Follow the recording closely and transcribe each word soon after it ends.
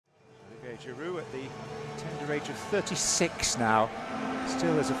Giroud at the tender age of 36 now,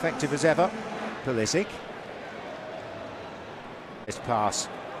 still as effective as ever. Pulisic. This pass.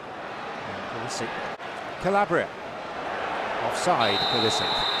 And Pulisic. Calabria. Offside, Pulisic. So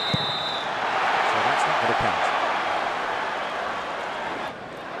that's not going to count.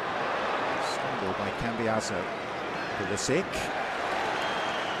 Stumble by Cambiaso. Pulisic.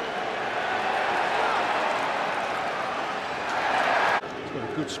 Got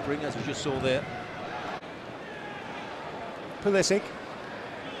a good spring, as we just saw there. Pulisic.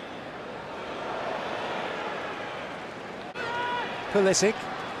 Pulisic.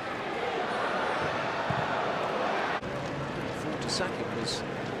 Forward to sack him was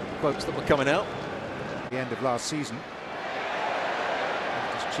quotes that were coming out. The end of last season.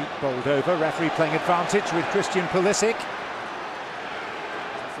 Just cheek bowled over. Referee playing advantage with Christian Pulisic.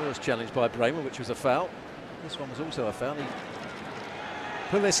 The first challenge by Bremer, which was a foul. This one was also a foul.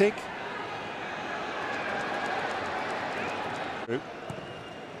 Pulisic.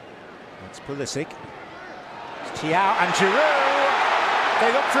 That's Pulisic. It's Thiaw and Giroud.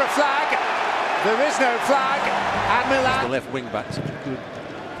 They look for a flag. There is no flag. And Milan. The left wing back, such a good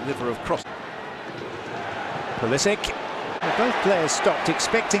deliverer of cross. Pulisic. Well, both players stopped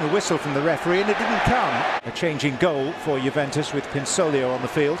expecting a whistle from the referee, and it didn't come. A changing goal for Juventus with Pinsoglio on the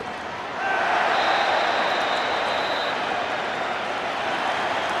field.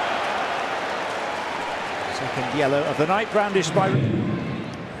 Second yellow of the night, brandished by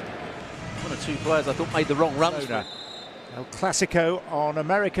One or two players I thought made the wrong runs. El Clasico on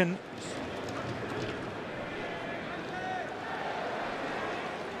American.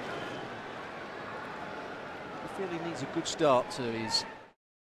 I feel he needs a good start to his